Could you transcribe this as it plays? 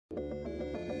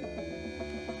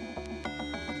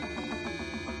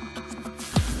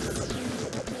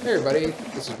Hey everybody,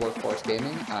 this is Workforce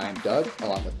Gaming. I'm Doug,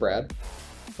 along with Brad.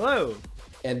 Hello.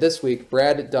 And this week,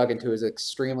 Brad dug into his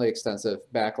extremely extensive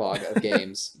backlog of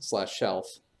games slash shelf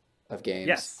of games.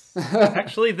 Yes.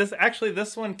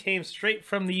 This one came straight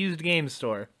from the used game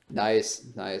store. Nice,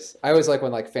 nice. I always like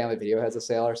when like Family Video has a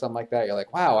sale or something like that. You're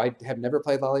like, wow, I have never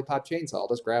played Lollipop Chainsaw. I'll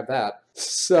just grab that.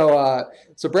 So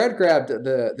Brad grabbed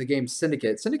the game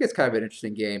Syndicate. Syndicate's kind of an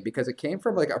interesting game because it came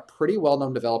from like a pretty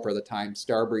well-known developer at the time,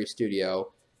 Starbreeze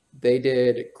Studio. They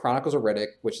did Chronicles of Riddick,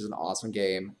 which is an awesome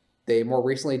game. They more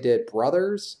recently did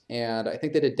Brothers, and I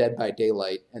think they did Dead by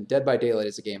Daylight. And Dead by Daylight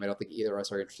is a game I don't think either of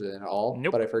us are interested in at all, but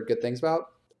Nope. I've heard good things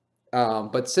about.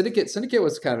 But Syndicate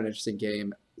was kind of an interesting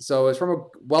game. So it's from a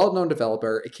well-known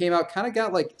developer. It came out, kind of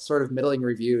got like sort of middling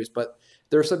reviews, but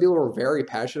there are some people who were very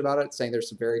passionate about it, saying there's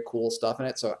some very cool stuff in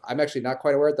it. So I'm actually not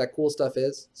quite aware what that cool stuff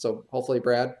is. So hopefully,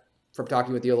 Brad, from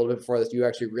talking with you a little bit before this, you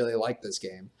actually really like this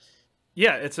game.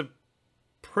 Yeah, it's a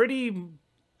pretty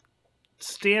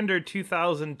standard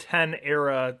 2010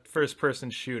 era first-person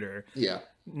shooter. Yeah.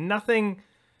 Nothing.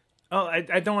 Oh, I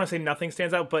don't want to say nothing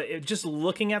stands out, but just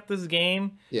looking at this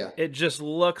game, Yeah. it just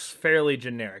looks fairly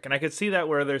generic. And I could see that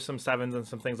where there's some sevens and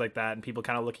some things like that, and people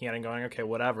kind of looking at it and going, okay,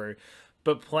 whatever.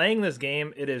 But playing this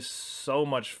game, it is so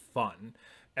much fun.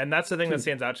 And that's the thing that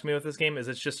stands out to me with this game is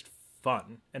it's just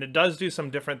fun. And it does do some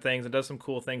different things. It does some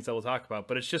cool things that we'll talk about.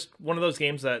 But it's just one of those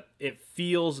games that it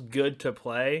feels good to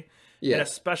play. Yeah. And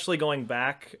especially going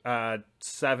back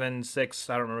 7, 6,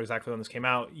 I don't remember exactly when this came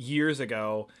out, years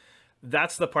ago,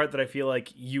 that's the part that I feel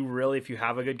like you really, if you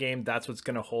have a good game, that's what's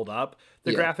going to hold up.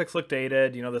 The graphics look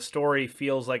dated. You know, the story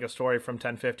feels like a story from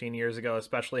 10, 15 years ago,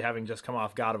 especially having just come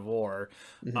off God of War.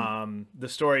 Mm-hmm. The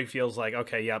story feels like,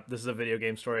 okay, yep, this is a video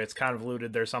game story. It's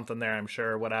convoluted. There's something there, I'm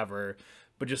sure, whatever.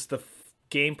 But just the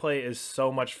gameplay is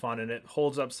so much fun, and it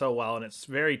holds up so well, and it's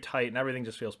very tight, and everything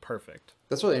just feels perfect.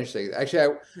 That's really interesting.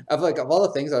 Actually, of all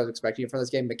the things I was expecting from this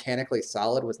game, mechanically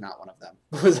solid was not one of them.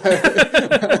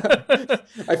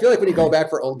 I feel like when you go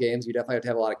back for old games, you definitely have to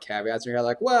have a lot of caveats. And you're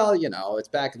like, well, you know, it's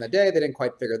back in the day. They didn't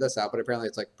quite figure this out, but apparently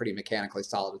it's like pretty mechanically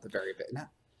solid at the very bit.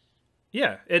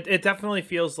 Yeah, it definitely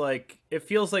feels like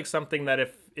something that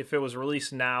if it was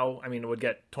released now, I mean, it would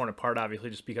get torn apart, obviously,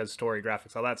 just because story,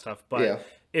 graphics, all that stuff. But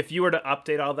if you were to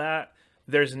update all that,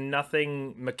 there's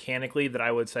nothing mechanically that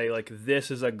I would say like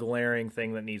this is a glaring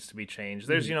thing that needs to be changed.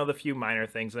 There's you know the few minor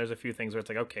things. And there's a few things where it's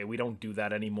like okay, we don't do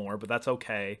that anymore, but that's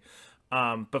okay.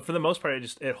 But for the most part,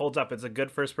 it holds up. It's a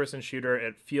good first person shooter.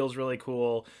 It feels really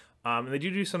cool. And they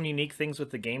do some unique things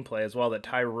with the gameplay as well that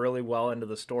tie really well into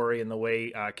the story and the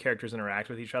way characters interact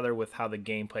with each other with how the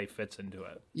gameplay fits into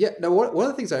it. Yeah, no, one of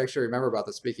the things I actually remember about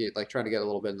this, speaking, like trying to get a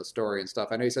little bit in the story and stuff,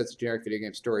 I know you said it's a generic video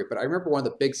game story, but I remember one of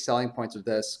the big selling points of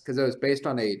this, because it was based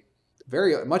on a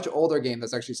very much older game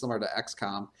that's actually similar to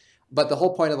XCOM, but the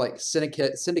whole point of like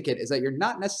Syndicate is that you're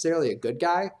not necessarily a good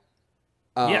guy.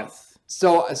 Yes.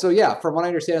 So yeah, from what I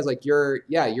understand is like you're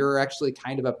actually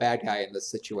kind of a bad guy in this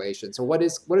situation. So what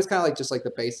is kind of like just like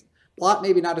the base plot,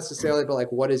 maybe not necessarily, but like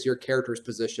what is your character's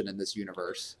position in this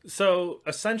universe? So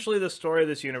essentially the story of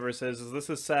this universe is this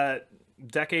is set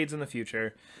decades in the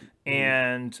future,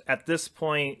 and at this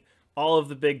point all of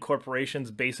the big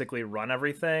corporations basically run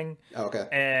everything. Okay.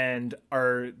 And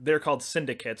they're called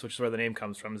syndicates, which is where the name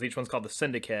comes from. Each one's called the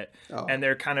Syndicate. And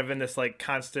they're kind of in this like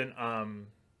constant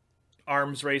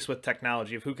arms race with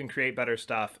technology of who can create better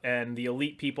stuff, and the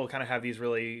elite people kind of have these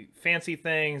really fancy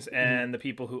things, and the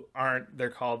people who aren't, they're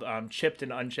called chipped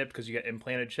and unchipped because you get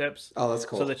implanted chips. Oh, that's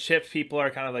cool. So the chipped people are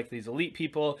kind of like these elite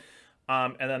people,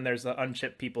 and then there's the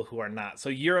unchipped people who are not. So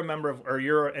you're a member of, or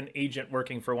you're an agent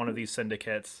working for one of these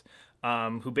syndicates,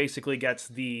 who basically gets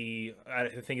the, I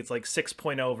think it's like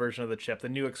 6.0 version of the chip, the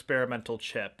new experimental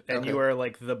chip, and you are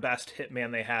like the best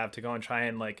hitman they have to go and try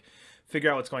and like figure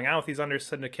out what's going on with these under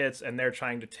syndicates, and they're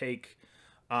trying to take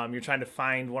you're trying to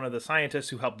find one of the scientists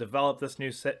who helped develop this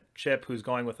new chip who's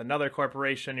going with another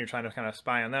corporation. You're trying to kind of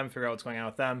spy on them, figure out what's going on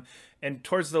with them. And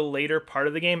towards the later part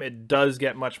of the game, it does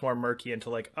get much more murky into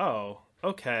like, oh,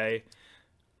 okay,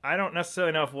 I don't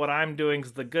necessarily know if what I'm doing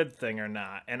is the good thing or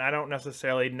not, and I don't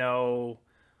necessarily know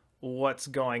what's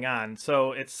going on.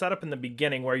 So it's set up in the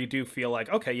beginning where you do feel like,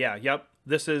 okay, yeah, yep,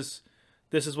 this is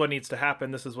what needs to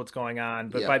happen. This is what's going on.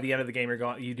 But by the end of the game,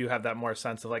 you do have that more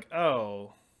sense of like,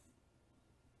 oh,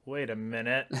 wait a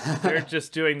minute. They're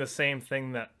just doing the same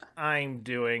thing that I'm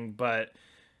doing, but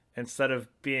instead of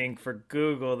being for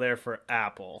Google, they're for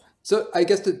Apple. So I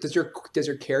guess does your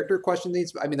character question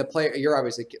these? I mean, the player, you're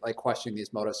obviously like questioning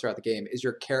these motives throughout the game. Is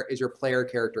your player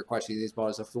character questioning these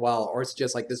motives as well, or is it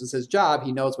just like this is his job?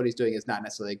 He knows what he's doing is not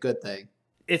necessarily a good thing.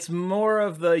 It's more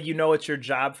of the, you know, it's your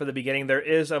job for the beginning. There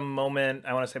is a moment,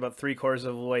 I want to say about 3/4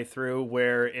 of the way through,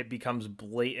 where it becomes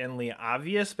blatantly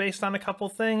obvious based on a couple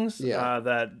things Yeah.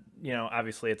 that, you know,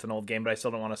 obviously it's an old game, but I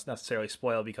still don't want to necessarily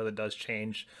spoil because it does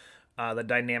change the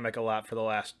dynamic a lot for the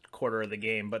last quarter of the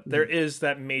game. But there is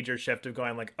that major shift of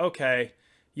going like, okay,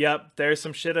 yep, there's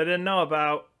some shit I didn't know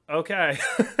about. Okay.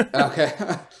 Okay.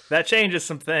 That changes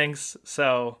some things.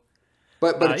 So,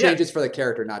 But it yeah. changes for the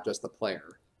character, not just the player.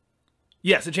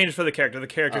 Yes, it changes for the character. The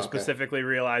character Oh, okay. specifically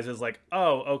realizes, like,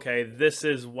 oh, okay, this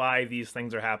is why these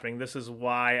things are happening. This is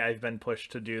why I've been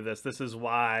pushed to do this. This is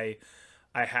why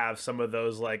I have some of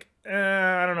those, like,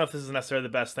 I don't know if this is necessarily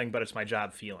the best thing, but it's my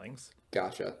job feelings.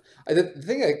 Gotcha. The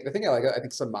thing I like, I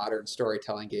think some modern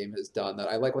storytelling game has done that.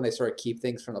 I like when they sort of keep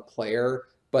things from the player,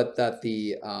 but that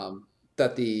the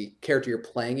character you're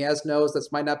playing as knows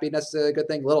this might not be necessarily a good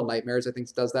thing. Little Nightmares, I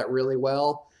think, does that really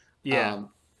well. Yeah. Um,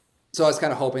 so I was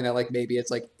kind of hoping that like maybe it's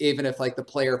like even if like the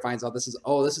player finds out this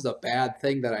is a bad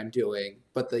thing that I'm doing,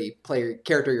 but the player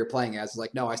character you're playing as is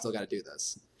like, no, I still got to do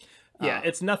this. Yeah, Uh,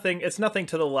 it's nothing. It's nothing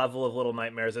to the level of Little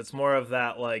Nightmares. It's more of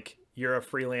that like you're a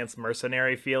freelance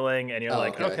mercenary feeling, and you're oh,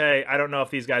 like, okay. okay, I don't know if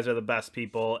these guys are the best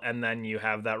people, and then you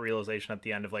have that realization at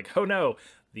the end of like, oh no,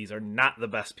 these are not the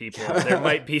best people. There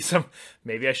might be some.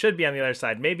 Maybe I should be on the other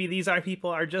side. Maybe these are people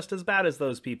are just as bad as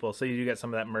those people. So you do get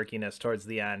some of that murkiness towards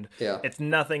the end. Yeah. It's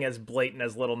nothing as blatant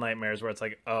as Little Nightmares, where it's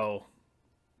like, oh,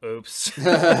 oops.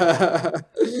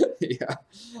 Yeah,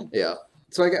 yeah.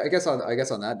 So I guess on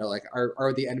that note, like,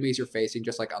 are the enemies you're facing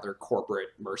just like other corporate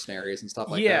mercenaries and stuff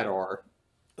like that, Yeah. or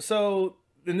So,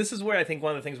 and this is where I think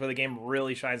one of the things where the game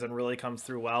really shines and really comes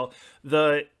through well.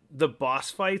 The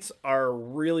boss fights are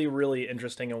really really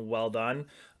interesting and well done.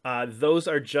 Those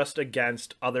are just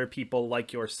against other people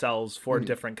like yourselves for Mhm.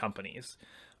 different companies.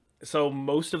 So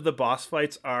most of the boss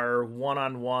fights are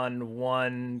one-on-one,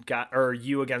 one guy or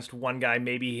you against one guy.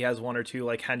 Maybe he has one or two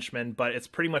like henchmen, but it's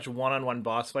pretty much one-on-one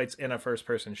boss fights in a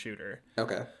first-person shooter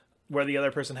Okay, where the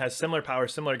other person has similar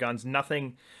powers, similar guns.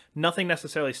 Nothing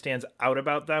necessarily stands out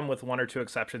about them, with one or two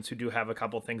exceptions who do have a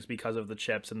couple things because of the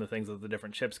chips and the things that the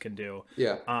different chips can do.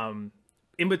 yeah,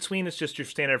 In between, it's just your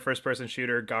standard first-person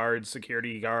shooter, guards,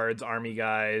 security guards, army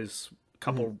guys,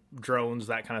 couple drones,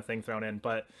 that kind of thing thrown in.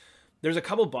 But there's a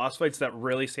couple boss fights that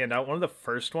really stand out. One of the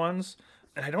first ones,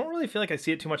 and I don't really feel like I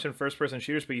see it too much in first-person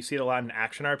shooters, but you see it a lot in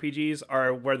action RPGs,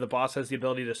 are where the boss has the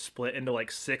ability to split into like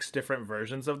 6 different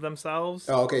versions of themselves.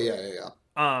 oh, okay, yeah,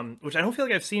 yeah, Which I don't feel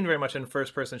like I've seen very much in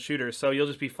first-person shooters. So you'll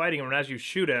just be fighting him, and as you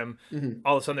shoot him, yeah.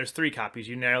 all of a sudden there's 3 copies.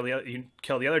 You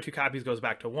kill the other 2 copies, goes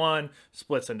back to 1,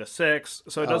 splits into 6.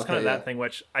 So it Oh, does kind okay, of yeah. that thing,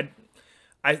 which I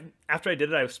after I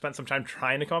did it, I spent some time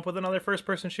trying to come up with another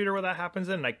first-person shooter where that happens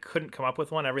in, and I couldn't come up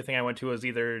with one. Everything I went to was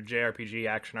either JRPG,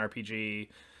 action RPG,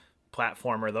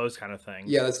 platformer, those kind of things.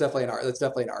 Yeah, that's definitely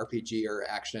an RPG or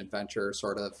action adventure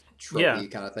sort of Yeah,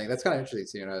 tropey kind of thing. That's kind of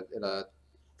interesting, you know, in a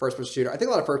first person shooter. I think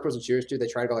a lot of first person shooters do. They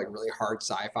try to go like really hard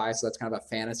sci-fi, so that's kind of a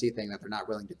fantasy thing that they're not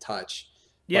willing to touch.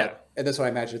 yeah, But and this one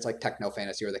I imagine it's like techno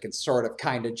fantasy, where they can sort of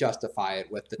kind of justify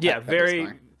it with the yeah. tech that it's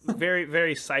Very, going.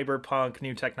 very cyberpunk,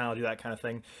 new technology, that kind of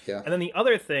thing. Yeah. And then the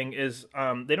other thing is,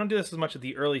 they don't do this as much at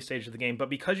the early stage of the game, but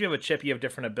because you have a chip, you have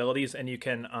different abilities, and you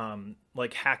can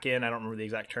like hack in. I don't remember the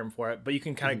exact term for it, but you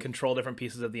can kind of control different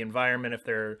pieces of the environment if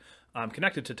they're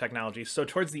connected to technology. So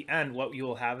towards the end, what you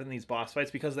will have in these boss fights,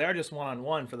 because they are just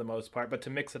one-on-one for the most part, but to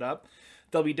mix it up,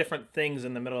 there'll be different things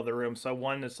in the middle of the room. So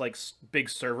one is like big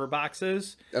server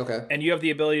boxes, Okay. and you have the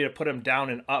ability to put them down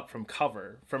and up from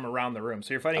cover from around the room.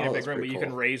 So you're fighting in a Oh, big that's room, but pretty you cool.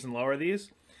 can raise and lower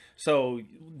these. So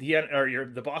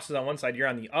the boss is on one side, you're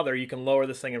on the other. You can lower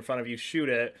this thing in front of you, shoot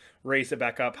it, raise it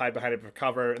back up, hide behind it for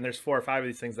cover, and there's 4 or 5 of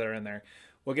these things that are in there.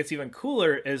 What gets even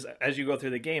cooler is as you go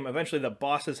through the game, eventually the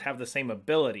bosses have the same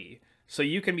ability. So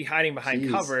you can be hiding behind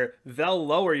Jeez. cover. They'll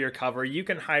lower your cover. You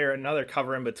can hire another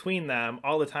cover in between them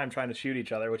all the time trying to shoot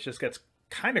each other, which just gets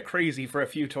kind of crazy for a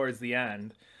few towards the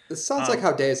end. This sounds like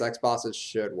how Deus Ex bosses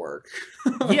should work.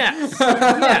 Yes,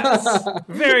 yes,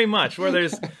 very much. Where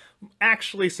there's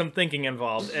actually some thinking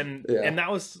involved, and Yeah. and that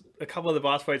was a couple of the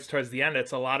boss fights towards the end.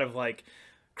 It's a lot of like,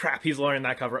 crap, he's lowering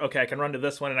that cover. Okay, I can run to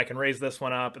this one, and I can raise this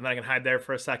one up, and then I can hide there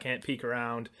for a second, peek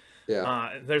around.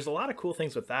 Yeah. There's a lot of cool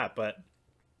things with that, but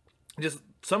just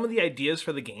some of the ideas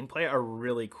for the gameplay are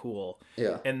really cool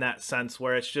Yeah. in that sense,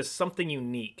 where it's just something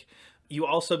unique. You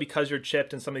also, because you're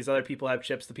chipped and some of these other people have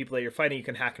chips, the people that you're fighting, you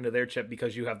can hack into their chip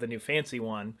because you have the new fancy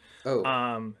one.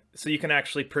 Oh. So you can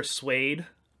actually persuade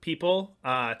people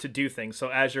to do things. So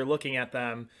as you're looking at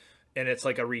them, and it's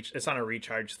like it's not a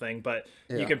recharge thing, but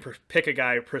Yeah. you can pick a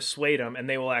guy, persuade them, and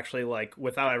they will actually, like,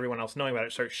 without everyone else knowing about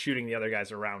it, start shooting the other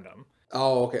guys around them.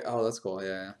 Oh, okay. Oh, that's cool.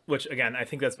 Yeah. which again I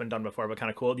think that's been done before, but kind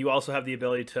of cool. You also have the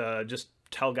ability to just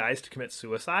tell guys to commit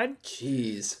suicide.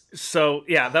 Jeez. So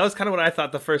yeah, that was kind of what I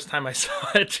thought the first time I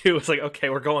saw it too. It's like, okay,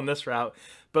 we're going this route,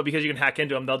 but because you can hack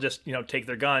into them, they'll just take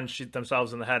their gun, shoot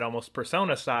themselves in the head, almost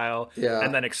Persona style, Yeah.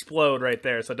 and then explode right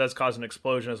there. So it does cause an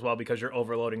explosion as well because you're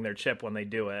overloading their chip when they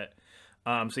do it.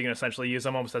 So you can essentially use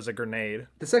them almost as a grenade.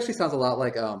 This actually sounds a lot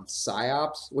like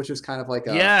psyops, which is kind of like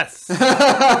a Yes,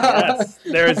 yes,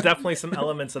 there is definitely some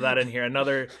elements of that in here.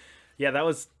 Another, yeah, that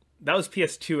was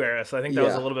PS2 era, so I think that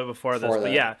was a little bit before this.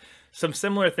 But yeah, some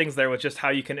similar things there with just how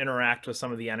you can interact with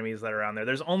some of the enemies that are around there.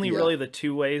 There's only really the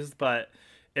two ways, but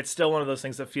it's still one of those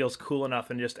things that feels cool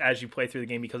enough. And just as you play through the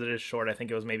game, because it is short, I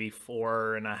think it was maybe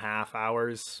 4.5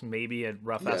 hours, maybe a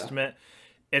rough estimate.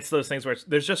 It's those things where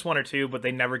there's just one or two, but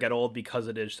they never get old because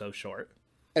it is so short.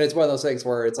 And it's one of those things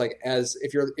where it's like, as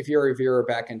if you're a viewer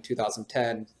back in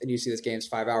 2010 and you see this game's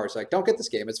 5 hours, like, don't get this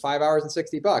game. It's 5 hours and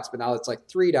 $60, but now it's like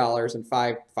 $3 and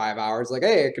five hours. Like,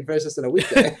 hey, I can finish this in a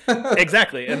weekday.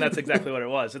 Exactly, and that's exactly what it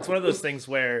was. It's one of those things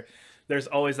where there's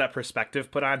always that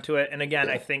perspective put onto it. And again,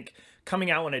 I think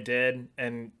coming out when it did,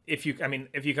 and if you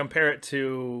compare it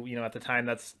to, at the time,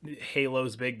 that's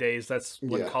Halo's big days. That's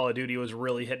when Call of Duty was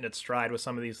really hitting its stride with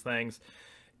some of these things.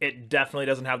 It definitely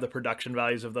doesn't have the production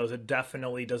values of those. It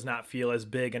definitely does not feel as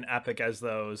big and epic as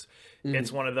those.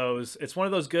 It's one of those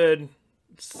good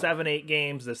 7-8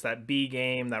 games. It's that B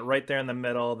game, that right there in the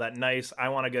middle, that nice, I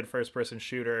want a good first person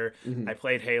shooter. I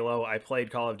played Halo, I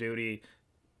played Call of Duty.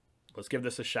 Let's give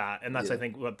this a shot. And that's I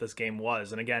think what this game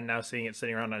was. And again, now seeing it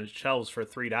sitting around on shelves for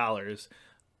 $3,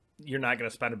 you're not going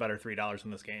to spend a better $3 in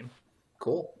this game.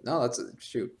 Cool. No,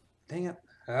 shoot. Dang it.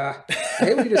 I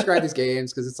hate when you describe these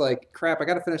games because it's like, crap, I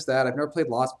got to finish that. I've never played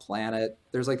Lost Planet.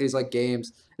 There's like these like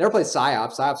games. Never played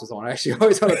PsyOps. PsyOps was the one I actually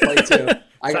always want to play too.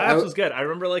 PsyOps was good. I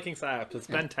remember liking PsyOps. It's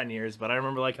been 10 years, but I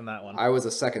remember liking that one. I was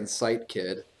a Second Sight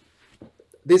kid.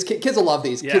 These kids will love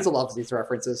these. Kids will love these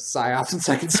references. PsyOps and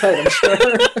Second Sight, I'm sure.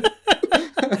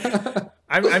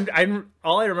 I'm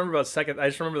all I remember about Second. I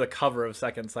just remember the cover of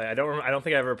Second Sight. I don't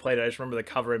think I ever played it. I just remember the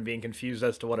cover and being confused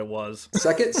as to what it was.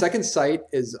 Second Sight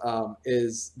is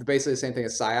basically the same thing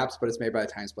as PsyOps, but it's made by the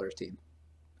Time Splitters team.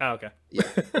 Oh, okay. Yeah,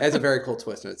 it has a very cool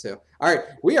twist in it too. All right,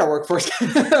 we are Workforce.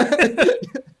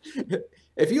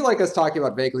 If you like us talking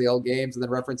about vaguely old games and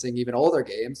then referencing even older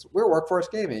games, we're Workforce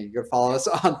Gaming. You can follow us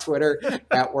on Twitter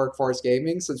at Workforce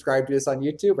Gaming. Subscribe to us on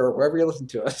YouTube or wherever you listen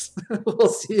to us. We'll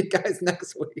see you guys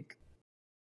next week.